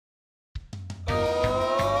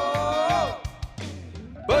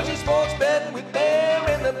betting with Bear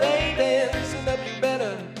and the baby. Listen up, you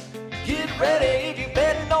better get ready. If you're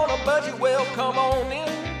betting on a budget, well, come on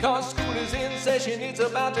in. Cause school is in session, it's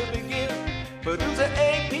about to begin. Producer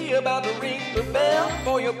AP about to ring the bell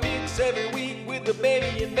for your picks every week with the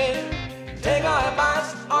baby and Bear. Take our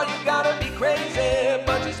advice, or you gotta be crazy.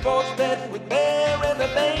 Budget sports betting with Bear and the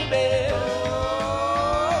baby.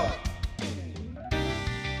 Oh.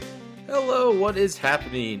 Hello, what is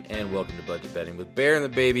happening? And welcome to Budget Betting with Bear and the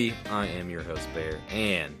Baby. I am your host, Bear,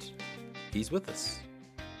 and he's with us.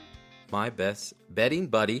 My best betting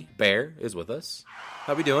buddy, Bear, is with us.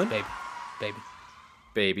 How we doing?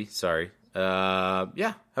 Baby, sorry.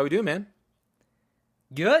 Yeah, how we doing, man?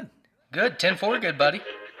 Good. 10-4, good, buddy.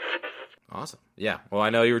 Awesome. Yeah. Well, I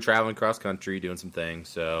know you were traveling cross country, doing some things,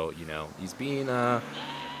 so he's being a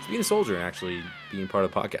soldier and actually being part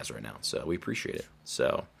of the podcast right now. So we appreciate it.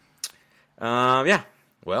 So, yeah.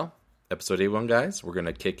 Well, episode 81, guys. We're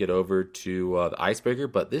gonna kick it over to the icebreaker,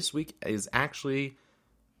 but this week is actually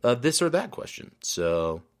this or that question.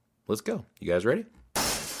 So let's go. You guys ready?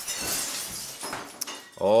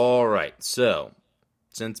 All right. So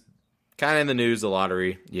since kind of in the news, the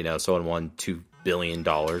lottery, someone won $2 billion,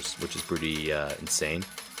 which is pretty insane.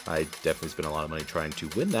 I definitely spent a lot of money trying to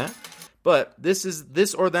win that. But this is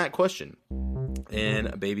this or that question.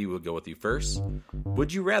 And Baby, we'll go with you first.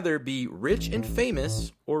 Would you rather be rich and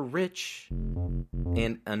famous or rich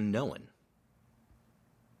and unknown?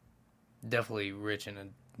 Definitely rich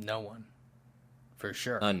and unknown. For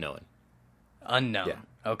sure. Unknown. Yeah.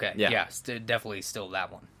 Okay. Yeah. Definitely still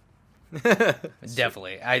that one.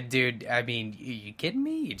 Definitely. I mean, you kidding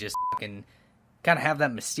me? You just fucking kind of have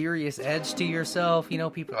that mysterious edge to yourself.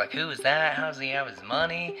 People are like, who is that? How does he have his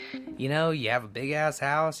money? You have a big-ass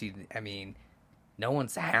house. No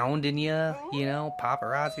one's hounding you,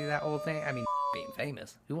 paparazzi, that whole thing. I mean, being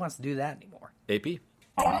famous. Who wants to do that anymore? AP?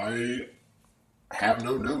 I have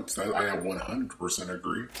no notes. I 100%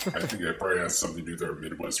 agree. I think it probably has something to do with their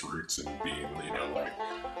Midwest roots and being, like,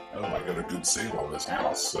 oh, I got a good sale on this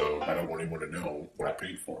house, so I don't want anyone to know what I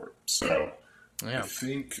paid for it. So yeah. I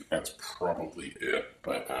think that's probably it.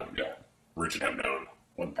 But, yeah, rich and unknown,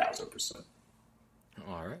 1,000%.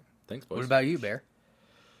 All right. Thanks, boys. What about you, Bear?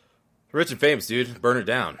 Rich and famous, dude. Burn it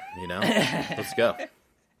down, Let's go.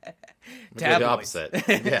 The opposite.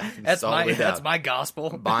 Yeah. That's my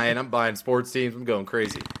gospel. I'm buying sports teams. I'm going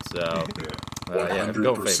crazy. So,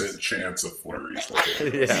 100% chance of flurries.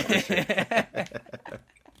 Yeah. For sure.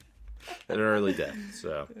 An early death.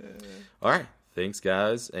 So, all right. Thanks,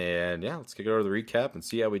 guys. And yeah, let's kick it over to the recap and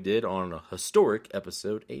see how we did on a historic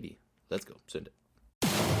episode 80. Let's go. Send it.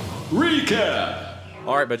 Recap.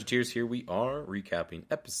 All right, Budgeteers, here we are recapping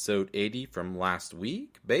episode 80 from last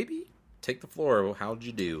week. Baby, take the floor. How'd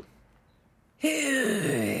you do?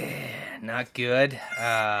 Not good.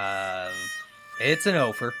 It's an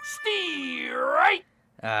offer. Steer right.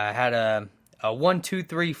 Had a 1, 2,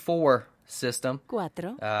 3, 4 system.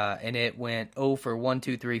 Cuatro. And it went 0 for 1,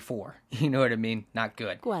 2, 3, 4. You know what I mean? Not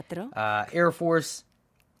good. Cuatro. Air Force,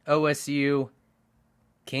 OSU,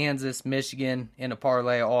 Kansas, Michigan in a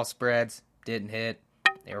parlay, all spreads. Didn't hit.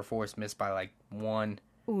 Air Force missed by like 1.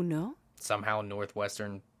 Uno. Somehow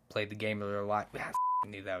Northwestern played the game of their life. I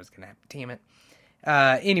knew that was going to happen. Damn it.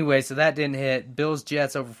 Anyway, so that didn't hit. Bills,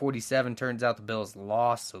 Jets over 47. Turns out the Bills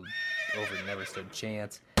lost, so over never stood a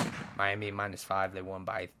chance. Miami -5. They won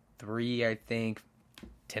by 3, I think.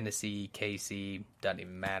 Tennessee, KC, doesn't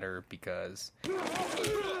even matter because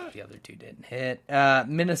the other two didn't hit.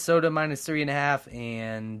 Minnesota -3.5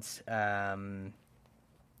 and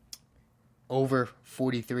over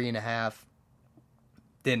 43.5.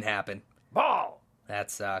 Didn't happen. Ball.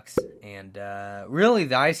 That sucks. And really,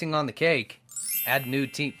 the icing on the cake, add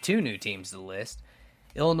two new teams to the list.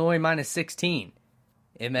 Illinois -16.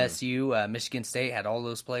 MSU, Michigan State had all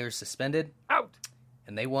those players suspended. Out.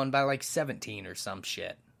 And they won by like 17 or some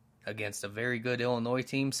shit against a very good Illinois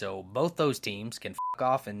team. So both those teams can fuck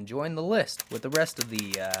off and join the list with the rest of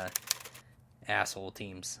the asshole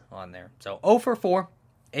teams on there. So 0 for 4.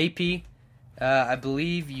 AP, I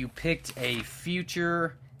believe you picked a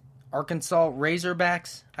future Arkansas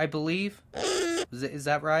Razorbacks, I believe. Is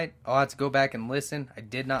that right? I'll have to go back and listen. I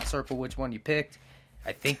did not circle which one you picked.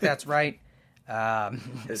 I think that's right.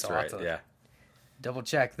 That's so right, yeah. Double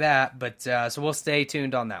check that, but so we'll stay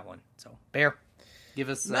tuned on that one. So, Bear, give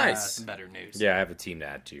us some better news. Yeah, I have a team to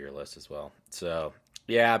add to your list as well. So,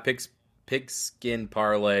 yeah, pigskin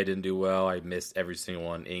parlay didn't do well. I missed every single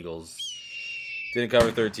one. Eagles didn't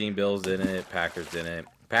cover 13. Bills didn't. Packers didn't.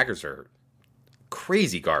 Packers are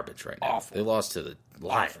crazy garbage right now. Awful. They lost to the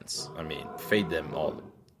Lions. I mean, fade them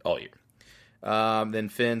all year. Then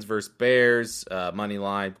Finns versus Bears, money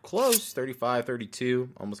line, close, 35-32.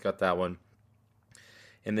 Almost got that one.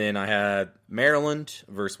 And then I had Maryland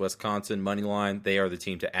versus Wisconsin, money line. They are the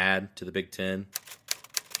team to add to the Big Ten.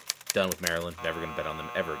 Done with Maryland. Never going to bet on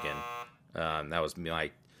them ever again. That was me,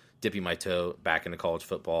 like, dipping my toe back into college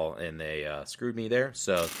football, and they screwed me there.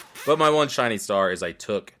 So, but my one shining star is I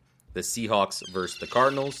took the Seahawks versus the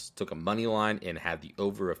Cardinals, took a money line, and had the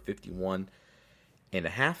over of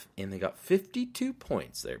 51.5, and they got 52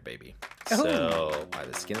 points there, baby. So, by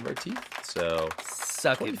the skin of our teeth. So,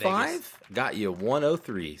 Suck it, Vegas. 25 got you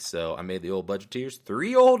 103. So, I made the old budgeteers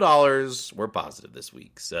 $3 were positive this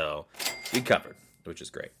week. So, we covered, which is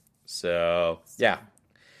great. So, yeah.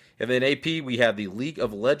 And then AP, we have the League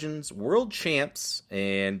of Legends World Champs,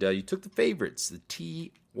 and you took the favorites, the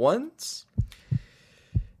T1s.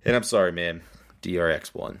 And I'm sorry, man,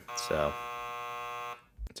 DRX won. So,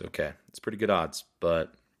 it's okay. It's pretty good odds,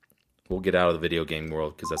 but we'll get out of the video game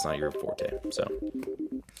world because that's not your forte. So,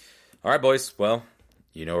 all right, boys. Well,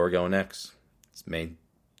 you know where we're going next. It's the main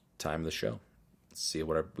time of the show. Let's see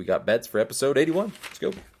what we got bets for episode 81. Let's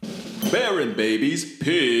go. Baron Baby's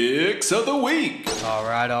Picks of the Week. All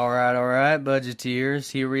right,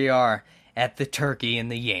 budgeteers. Here we are at the turkey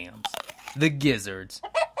and the yams, the gizzards,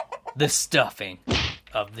 the stuffing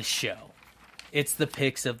of the show. It's the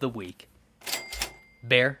Picks of the Week.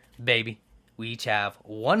 Bear, Baby, we each have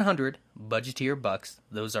 100 budgeteer bucks.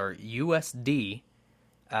 Those are USD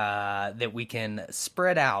that we can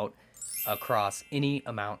spread out across any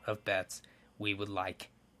amount of bets we would like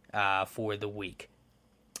for the week.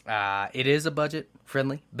 It is a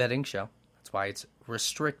budget-friendly betting show. That's why it's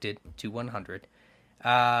restricted to 100.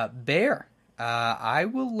 Bear, I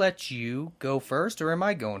will let you go first, or am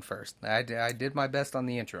I going first? I did my best on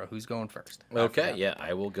the intro. Who's going first? Okay, yeah,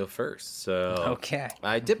 I will go first. So, okay.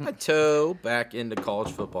 I dipped my toe back into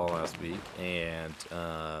college football last week, and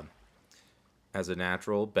as a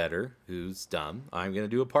natural bettor who's dumb, I'm going to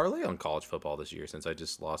do a parlay on college football this year since I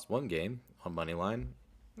just lost one game on Moneyline. I'm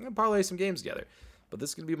going to parlay some games together. But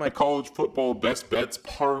this is going to be my College football best bets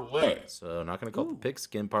parlay. So I'm not going to call it the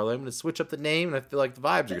Pigskin Parlay. I'm going to switch up the name, and I feel like the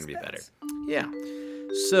vibes are going to be better. Yeah.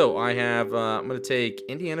 So I have, I'm going to take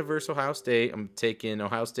Indiana versus Ohio State. I'm taking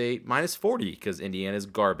Ohio State minus 40 because Indiana's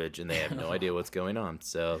garbage, and they have no idea what's going on.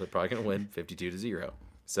 So they're probably going to win 52-0.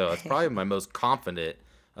 So that's probably my most confident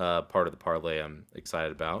part of the parlay I'm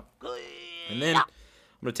excited about. And then I'm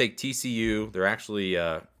going to take TCU. They're actually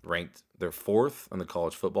ranked, they're 4th on the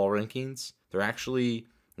college football rankings. They're actually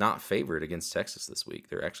not favored against Texas this week.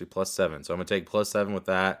 They're actually +7. So I'm going to take +7 with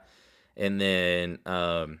that. And then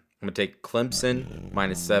I'm going to take Clemson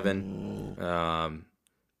 -7.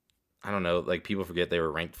 I don't know. Like, people forget they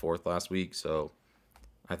were ranked 4th last week. So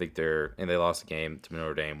I think and they lost a game to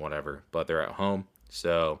Notre Dame, whatever. But they're at home.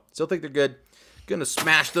 So still think they're good. Going to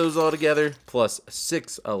smash those all together.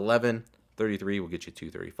 +6, 11, 33 will get you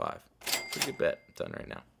 235. Pretty good bet. Done right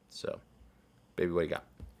now. So, baby, what you got?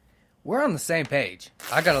 We're on the same page.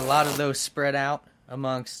 I got a lot of those spread out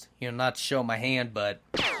amongst, not to show my hand, but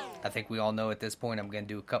I think we all know at this point I'm going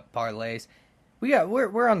to do a couple parlays.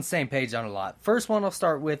 We're on the same page on a lot. First one I'll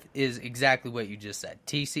start with is exactly what you just said.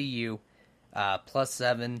 TCU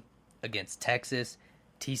 +7 against Texas.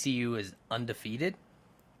 TCU is undefeated.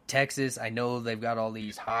 Texas, I know they've got all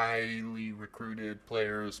these highly recruited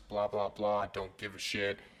players, blah, blah, blah, don't give a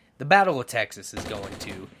shit. The Battle of Texas is going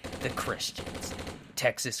to the Christians.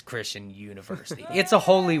 Texas Christian University. It's a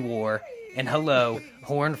holy war, and hello,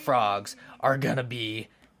 Horned Frogs are gonna be.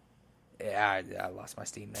 I lost my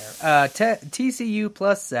steam there. TCU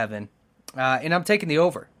 +7, and I'm taking the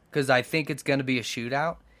over because I think it's gonna be a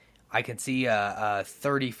shootout. I can see a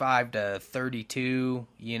 35-32.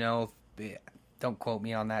 Don't quote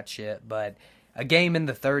me on that shit, but a game in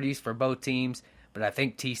the 30s for both teams. But I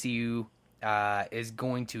think TCU is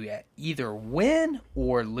going to either win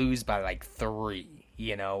or lose by like 3.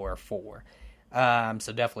 Or 4.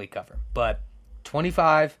 So definitely cover. But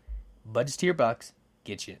 25 budgeteer bucks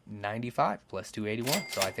gets you 95 plus 281.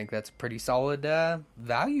 So I think that's a pretty solid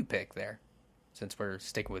value pick there. Since we're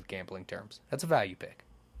sticking with gambling terms, that's a value pick.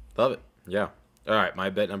 Love it. Yeah. All right. My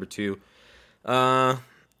bet number 2.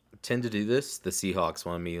 Tend to do this. The Seahawks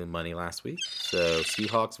won me money last week. So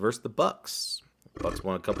Seahawks versus the Bucks. Bucks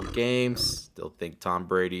won a couple of games. Still think Tom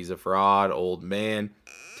Brady's a fraud. Old man.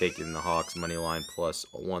 Taking the Hawks money line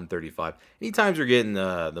 +135. Anytime you're getting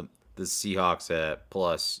the Seahawks at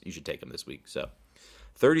plus, you should take them this week. So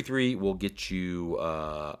 33 will get you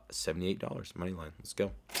 $78 money line. Let's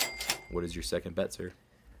go. What is your second bet, sir?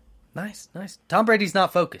 Nice. Tom Brady's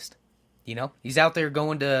not focused. He's out there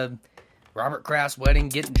going to Robert Kraft's wedding,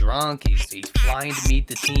 getting drunk. He's flying to meet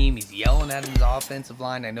the team. He's yelling at his offensive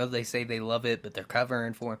line. I know they say they love it, but they're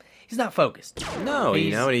covering for him. He's not focused. No,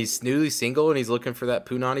 and he's newly single, and he's looking for that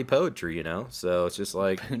Punani poetry, So it's just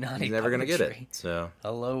like, Punani he's never going to get it. poetry. So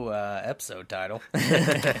Hello, episode title. all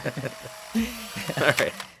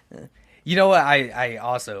right. You know what? I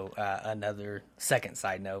also, another second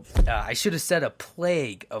side note, I should have said a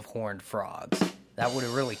plague of horned frogs. That would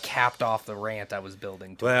have really capped off the rant I was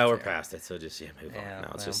building. Well, we're there. past it, so just move on.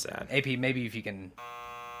 No, it's just sad. AP, maybe if you can...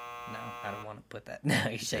 No, I don't want to put that. No,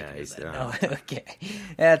 he's shaking his head. No, okay.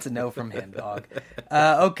 That's a no from him, dog.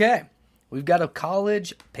 Okay. We've got a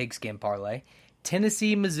college pigskin parlay.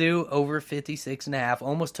 Tennessee, Mizzou over 56.5.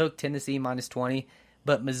 Almost took Tennessee minus 20.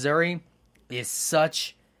 But Missouri is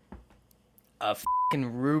such a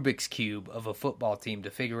fucking Rubik's Cube of a football team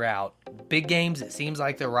to figure out. Big games, it seems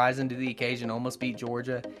like they're rising to the occasion. Almost beat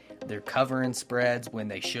Georgia. They're covering spreads when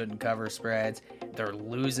they shouldn't cover spreads. They're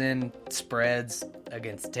losing spreads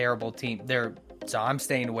against terrible teams. So I'm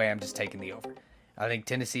staying away. I'm just taking the over. I think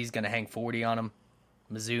Tennessee's going to hang 40 on them.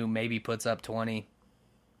 Mizzou maybe puts up 20.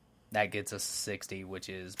 That gets us 60, which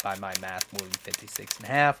is, by my math, more than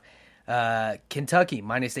 56.5. Kentucky,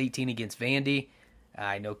 minus 18 against Vandy.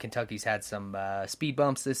 I know Kentucky's had some speed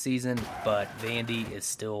bumps this season, but Vandy is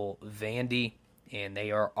still Vandy, and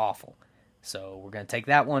they are awful. So we're going to take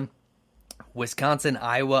that one. Wisconsin,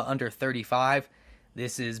 Iowa, under 35.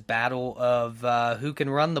 This is battle of who can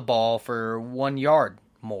run the ball for 1 yard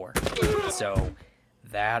more. So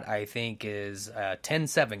that, I think, is a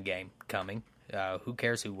 10-7 game coming. Who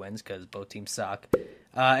cares who wins because both teams suck.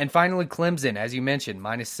 And finally, Clemson, as you mentioned,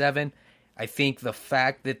 minus 7. I think the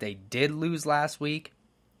fact that they did lose last week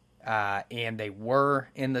and they were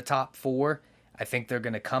in the top 4, I think they're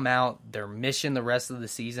going to come out. Their mission the rest of the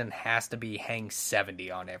season has to be hang 70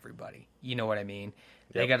 on everybody. You know what I mean?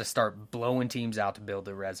 Yep. They got to start blowing teams out to build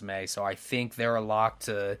their resume. So I think they're a lock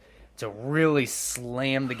to really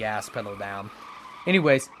slam the gas pedal down.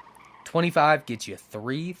 Anyways, 25 gets you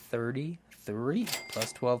 333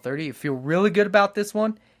 plus 1230. You feel really good about this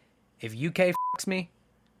one. If UK fucks me,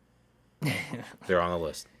 they're on the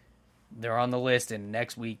list. They're on the list, and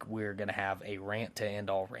next week we're going to have a rant to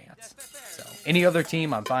end all rants. So any other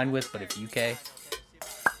team I'm fine with, but if UK,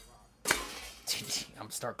 I'm going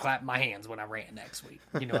to start clapping my hands when I rant next week.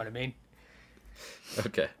 You know what I mean?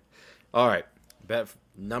 Okay. All right. Bet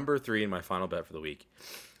number 3 in my final bet for the week.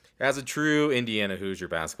 As a true Indiana Hoosier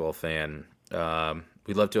basketball fan,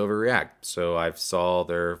 we love to overreact. So I saw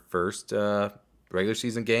their first regular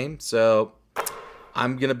season game, so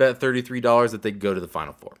I'm going to bet $33 that they go to the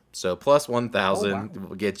Final Four. So plus 1,000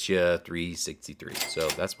 will get you 363. So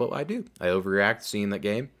that's what I do. I overreact seeing that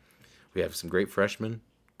game. We have some great freshmen,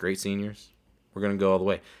 great seniors. We're going to go all the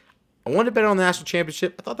way. I wanted to bet on the national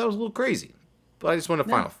championship. I thought that was a little crazy, but I just went to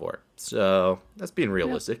Final Four. So that's being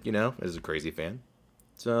realistic, as a crazy fan.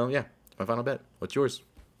 So yeah, it's my final bet. What's yours?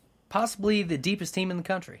 Possibly the deepest team in the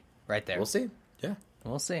country right there. We'll see. Yeah.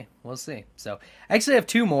 We'll see. So I actually have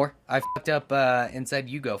 2 more. I fucked up and said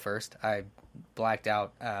you go first. I blacked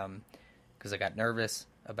out because I got nervous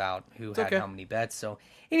about who had how many bets. So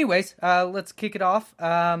anyways, let's kick it off.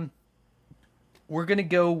 We're going to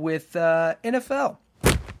go with NFL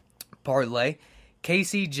parlay.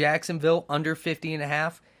 KC Jacksonville under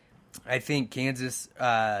 50.5. I think Kansas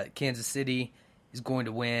City is going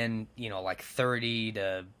to win, like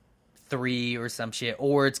 30-3 or some shit,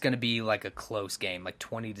 or it's going to be like a close game, like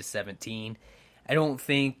 20-17. I don't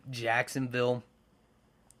think Jacksonville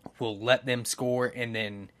will let them score and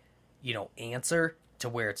then, answer to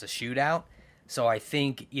where it's a shootout. So I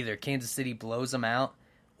think either Kansas City blows them out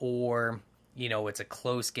or, it's a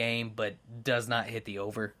close game but does not hit the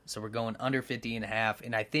over. So we're going under 50.5,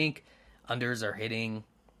 and I think unders are hitting,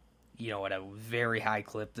 at a very high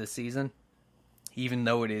clip this season, even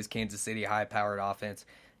though it is Kansas City high-powered offense.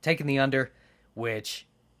 Taking the under, which,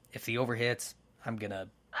 if the over hits, I'm going to...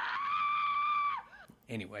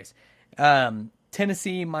 Anyways.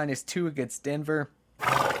 Tennessee minus 2 against Denver.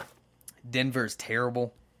 Denver's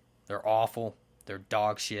terrible. They're awful. They're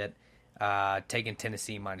dog shit. Taking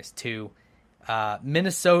Tennessee minus 2.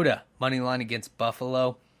 Minnesota, money line against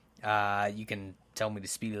Buffalo. You can tell me to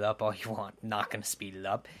speed it up all you want. Not going to speed it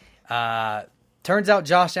up. Turns out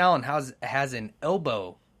Josh Allen has an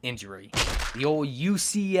elbow injury. The old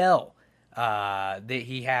UCL that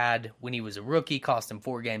he had when he was a rookie, cost him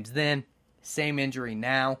 4 games then. Same injury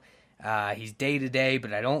now. He's day-to-day,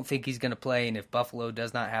 but I don't think he's going to play, and if Buffalo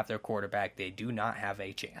does not have their quarterback, they do not have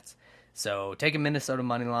a chance. So take a Minnesota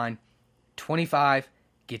money line. 25,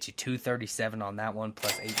 get you 237 on that one,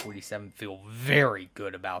 plus 847. Feel very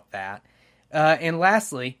good about that. And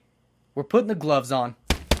lastly, We're putting the gloves on.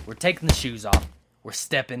 We're taking the shoes off. We're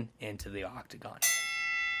stepping into the octagon.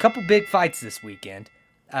 Couple big fights this weekend.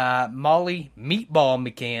 Molly Meatball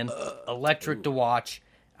McCann, electric to watch.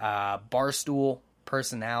 Barstool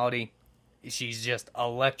personality. She's just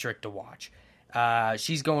electric to watch.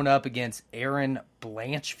 She's going up against Erin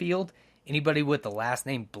Blanchfield. Anybody with the last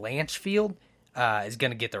name Blanchfield is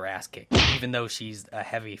going to get their ass kicked, even though she's a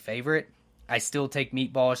heavy favorite. I still take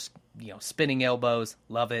Meatball, spinning elbows.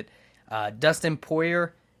 Love it. Dustin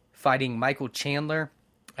Poirier fighting Michael Chandler.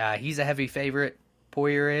 He's a heavy favorite.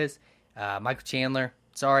 Poirier is. Michael Chandler,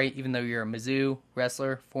 sorry, even though you're a Mizzou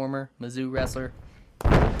wrestler, former Mizzou wrestler,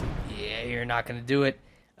 yeah, you're not going to do it.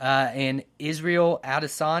 And Israel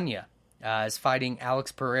Adesanya is fighting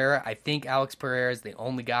Alex Pereira. I think Alex Pereira is the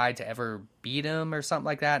only guy to ever beat him or something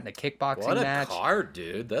like that in a kickboxing match. What a card,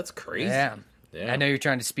 dude. That's crazy. Yeah. I know you're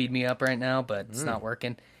trying to speed me up right now, but it's not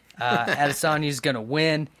working. Adesanya is going to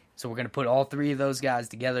win. So we're going to put all three of those guys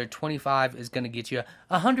together. 25 is going to get you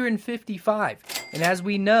 155. And as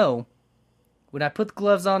we know, when I put the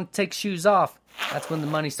gloves on, take shoes off, that's when the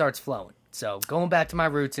money starts flowing. So going back to my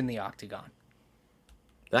roots in the octagon.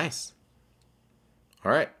 Nice.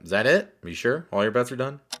 All right. Is that it? Are you sure? All your bets are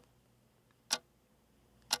done?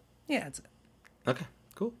 Yeah, that's it. Okay,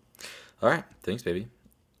 cool. All right. Thanks, baby.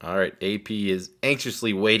 All right. AP is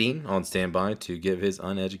anxiously waiting on standby to give his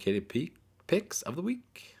uneducated picks of the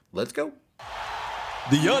week. Let's go.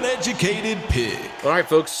 The Uneducated Pick. All right,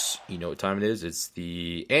 folks. You know what time it is. It's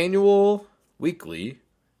the annual weekly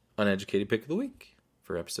Uneducated Pick of the Week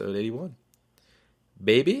for episode 81.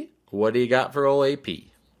 Baby, what do you got for old AP?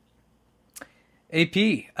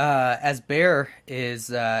 AP, as Bear is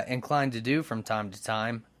inclined to do from time to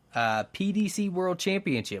time, PDC World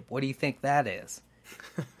Championship. What do you think that is?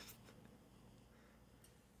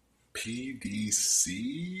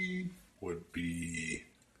 PDC would be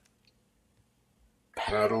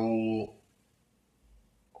paddle.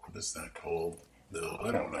 What is that called? No,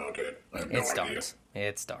 I don't know, dude. I have no idea.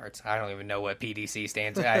 It starts. I don't even know what PDC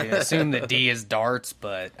stands for. I assume the D is darts,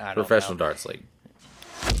 but I don't Professional know. Darts League.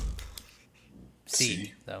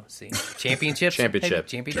 C. Though C. Championships? Championship.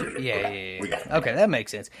 Championship? Yeah. We got it. Okay, that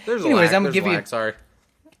makes sense. There's Anyways, a lag. I'm gonna give you. Sorry.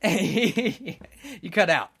 You cut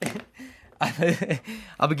out. I'm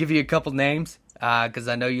gonna give you a couple names because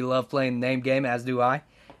I know you love playing the name game, as do I.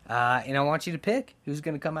 And I want you to pick who's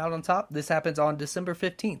going to come out on top. This happens on December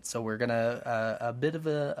 15th, so we're gonna a bit of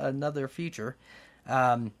another feature.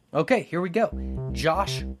 Okay, here we go.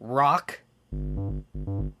 Josh Rock.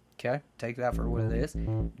 Okay, take that for what it is.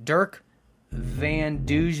 Dirk Van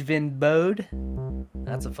Duijvenbode.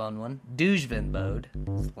 That's a fun one. Duijvenbode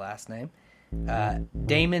is the last name.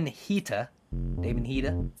 Damon Hita.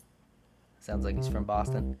 Sounds like he's from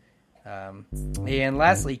Boston. And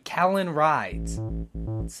lastly, Callan Rides.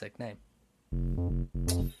 Sick name.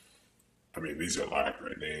 I mean, these are a lot of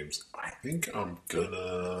great names. I think I'm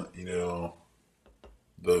gonna,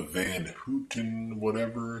 the Van Houten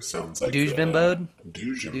whatever sounds like Duijvenbode?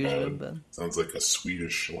 Duijvenbode. Sounds like a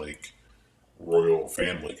Swedish, royal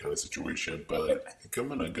family kind of situation. But I think I'm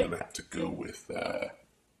gonna have to go with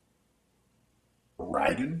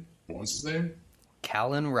Ryden. What was his name?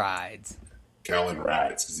 Callan Rides. Callan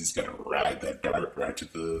rides because he's gonna ride that dart right to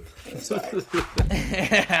the side.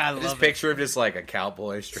 I Just love it. picture him just like a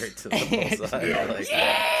cowboy straight to the bullseye.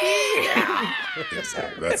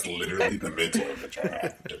 Exactly. That's literally the mental image I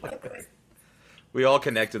had in my brain. We all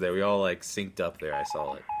connected there. We all synced up there. I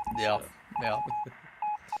saw it. Yeah.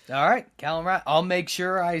 All right, Callan Rides. I'll make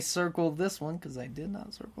sure I circle this one because I did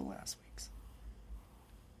not circle last week's.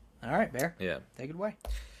 All right, Bear. Yeah. Take it away.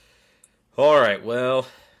 All right. Well,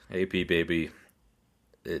 AP baby,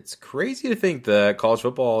 it's crazy to think that college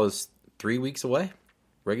football is 3 weeks away.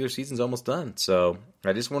 Regular season's almost done. So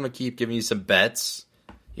I just want to keep giving you some bets,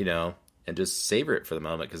 and just savor it for the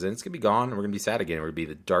moment because then it's going to be gone and we're going to be sad again. We're going to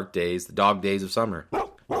be the dark days, the dog days of summer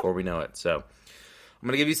before we know it. So I'm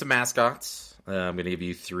going to give you some mascots. I'm going to give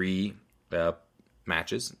you 3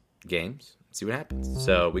 matches, games, see what happens.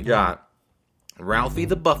 So we got Ralphie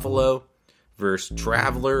the Buffalo versus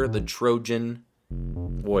Traveler the Trojan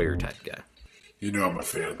warrior type guy. I'm a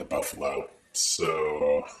fan of the Buffalo,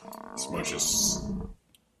 so as much as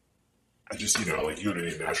I just, you go to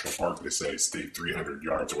any national park, they say stay 300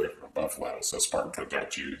 yards away from a buffalo, so Spartan comes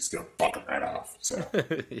at you, he's going to buck him right off. So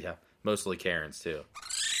Yeah, mostly Karens too.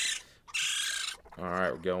 All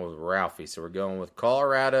right, we're going with Ralphie, so we're going with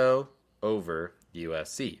Colorado over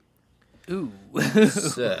USC. Ooh.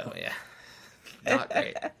 So, yeah. Not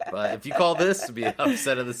great. But if you call this to be an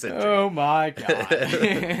upset of the century, Oh my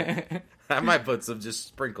god. I might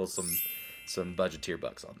sprinkle some budgeteer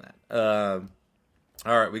bucks on that.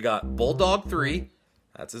 All right, we got Bulldog 3.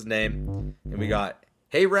 That's his name. And we got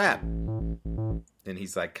Hey Rap. And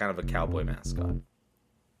he's like kind of a cowboy mascot.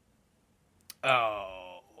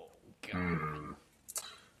 Oh, God.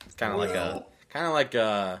 It's kind of like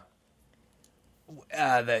a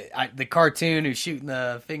The cartoon who's shooting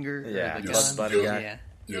the finger. Yeah, or the Bugs gun. Bunny guy. Yeah.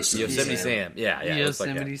 Yosemite Sam. Yeah, it looks like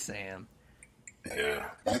Yosemite that. Sam. Yeah,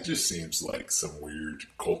 that just seems like some weird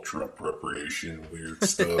culture appropriation, weird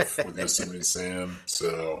stuff with Yosemite Sam.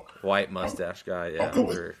 So, White mustache guy. Yeah. I'll go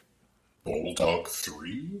with Bulldog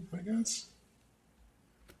 3, I guess.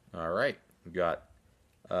 All right, we got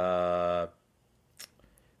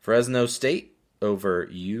Fresno State over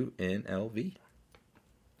UNLV.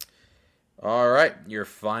 All right, your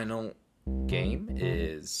final game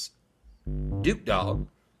is Duke Dog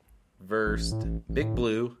versus Big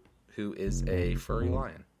Blue, who is a furry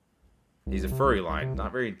lion. He's a furry lion,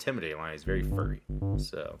 not very intimidating lion. He's very furry.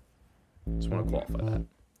 So, just want to qualify that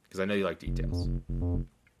because I know you like details.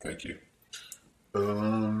 Thank you.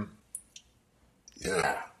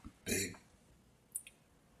 Yeah, big.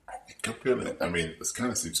 I think I'm gonna. I mean, this kind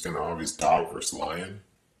of seems kind of obvious. Dog versus lion.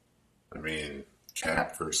 I mean,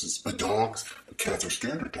 cat versus. But cats are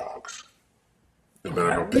scared of dogs, no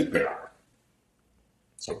matter how big they are.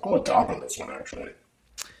 So I'm going dog on this one, actually.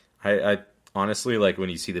 I honestly, like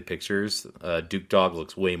when you see the pictures, Duke Dog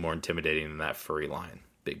looks way more intimidating than that furry lion,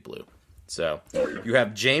 Big Blue. So you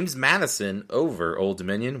have James Madison over Old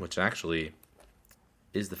Dominion, which actually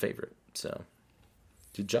is the favorite. So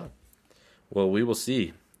good job. Well, we will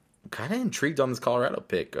see. I'm kind of intrigued on this Colorado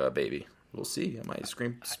pick, baby. We'll see. I might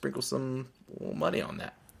sprinkle some little money on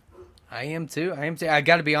that. I am too. I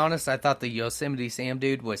got to be honest. I thought the Yosemite Sam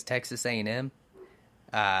dude was Texas A&M.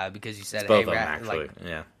 Because you said, Both hey, of them, actually.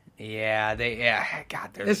 Yeah, God,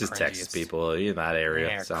 they're It's the just cringiest. Texas people in that area,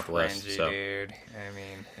 They're Southwest. cringy, So, dude. I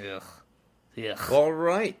mean, ugh. all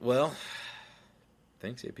right. Well,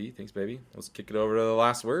 thanks, AP. Thanks, baby. Let's kick it over to the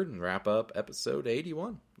last word and wrap up episode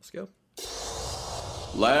 81. Let's go.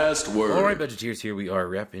 Last word. All right, budgeteers, here we are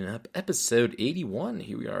wrapping up episode 81.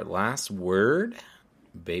 Here we are, last word.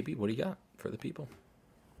 Baby, what do you got for the people?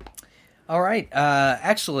 All right.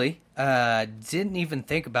 Actually, didn't even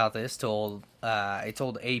think about this till I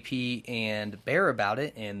told AP and Bear about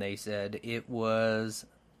it, and they said it was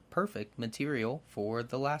perfect material for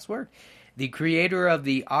the last word. The creator of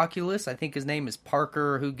the Oculus, I think his name is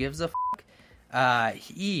Parker Who Gives a F***,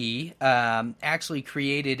 he actually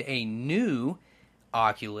created a new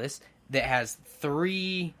Oculus that has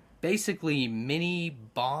 3 basically mini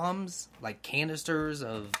bombs, like canisters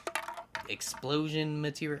of explosion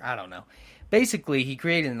material. I don't know. Basically, he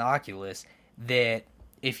created an Oculus that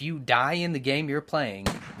if you die in the game you're playing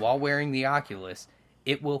while wearing the Oculus,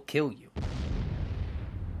 it will kill you.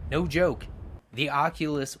 No joke. The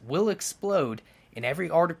Oculus will explode, and every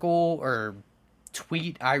article or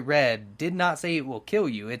tweet I read did not say it will kill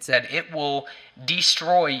you. It said it will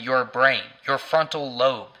destroy your brain, your frontal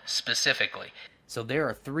lobe specifically. So there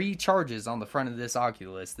are 3 charges on the front of this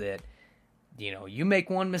Oculus that, you make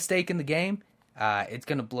one mistake in the game, it's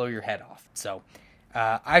going to blow your head off. So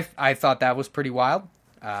I thought that was pretty wild.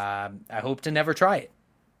 I hope to never try it.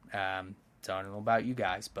 So I don't know about you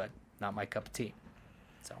guys, but not my cup of tea.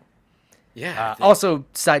 So Yeah. also,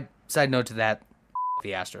 side note to that,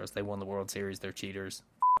 the Astros, they won the World Series. They're cheaters.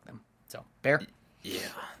 Them. So, Bear? Yeah,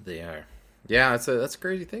 they are. Yeah, that's a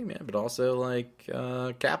crazy thing, man. But also, like,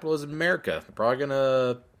 capitalism in America. They're probably going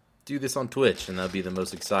to do this on Twitch, and that'll be the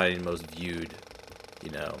most exciting, most viewed,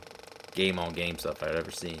 game-on-game stuff I've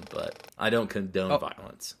ever seen. But I don't condone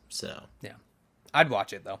violence, so. Yeah. I'd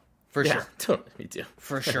watch it, though. For sure. Totally, me too.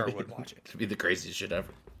 For sure would watch it. It'd be the craziest shit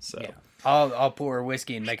ever. So. Yeah. I'll pour a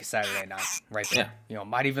whiskey and make a Saturday night right there. Yeah.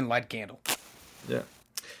 Might even light a candle. Yeah.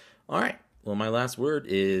 All right. Well, my last word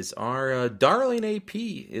is our darling AP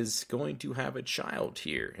is going to have a child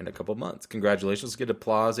here in a couple months. Congratulations. Get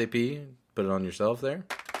applause, AP. Put it on yourself there.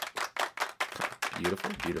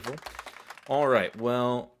 Beautiful, beautiful. All right.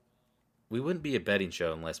 Well, we wouldn't be a betting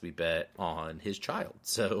show unless we bet on his child.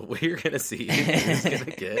 So we're going to see who he's going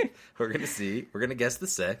to get. We're going to see. We're going to guess the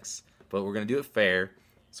sex, but we're going to do it fair.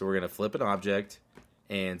 So we're going to flip an object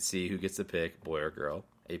and see who gets to pick, boy or girl.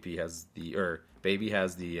 Baby has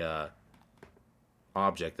the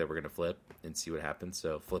object that we're going to flip and see what happens.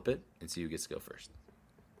 So flip it and see who gets to go first.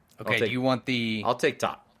 Okay, do you want I'll take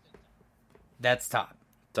top. That's top.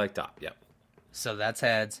 Take top, yep. So that's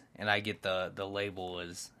heads, and I get the label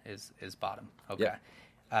is bottom. Okay.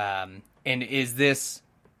 Yep. And is this,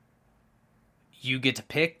 you get to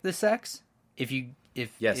pick the sex? If you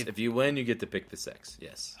win, you get to pick the sex.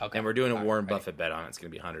 Yes. Okay. And we're doing a All Warren right, Buffett bet on it. It's going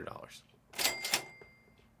to be $100.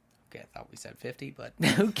 Okay, I thought we said 50, but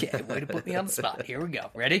okay, way to put me on the spot. Here we go.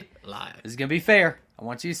 Ready? Live. This is going to be fair. I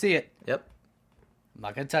want you to see it. Yep. I'm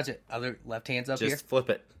not going to touch it. Other left hand's up here. Just flip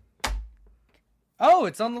it. Oh,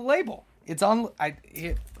 it's on the label. It's on.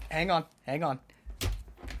 Hang on.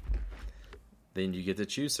 Then you get to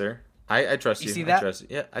choose, sir. I trust you. You see that? I trust you.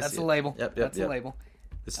 Yeah, I That's see the it. label. Yep. That's the label.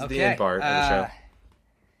 This is the end part of the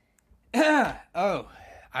show. Oh,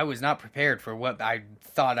 I was not prepared for what I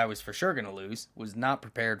thought I was for sure going to lose. Was not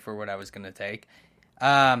prepared for what I was going to take.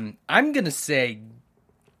 I'm going to say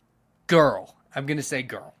girl. I'm going to say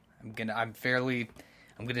girl. I'm going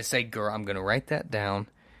to say girl. I'm going to write that down.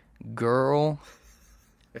 Girl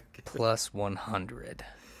plus 100.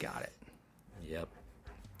 Got it. Yep.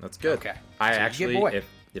 That's good. Okay. I So you actually, get boy.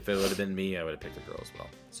 if it would have been me, I would have picked a girl as well.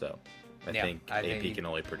 So I think AP can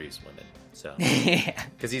only produce women. So Yeah.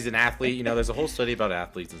 because he's an athlete, you know, there's a whole study about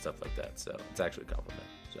athletes and stuff like that. So it's actually a compliment.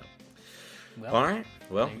 So Well, all right,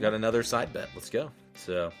 well, we got another side bet. Let's go.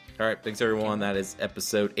 So all right, thanks everyone. That is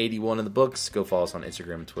episode 81 in the books. Go follow us on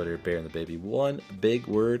Instagram and Twitter. Bear and the Baby. One big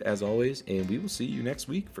word as always, and we will see you next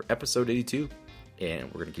week for episode 82.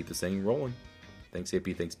 And we're gonna keep this thing rolling. Thanks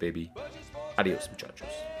AP. Thanks baby. Adios,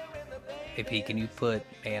 muchachos. AP, can you put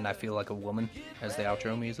 "Man, I Feel Like a Woman" as the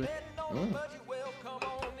outro music?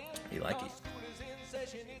 You like it?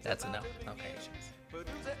 That's a no. Okay.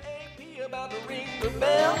 Producer AP about to ring the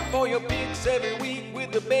bell for your picks every week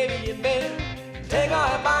with the baby in bed. Take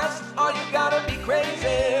our advice, or you gotta be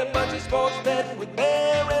crazy. Bunch of sports betting with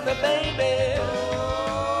Bear and the baby.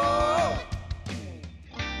 Oh.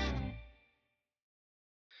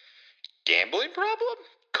 Gambling problem?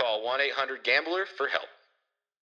 Call 1-800-GAMBLER for help.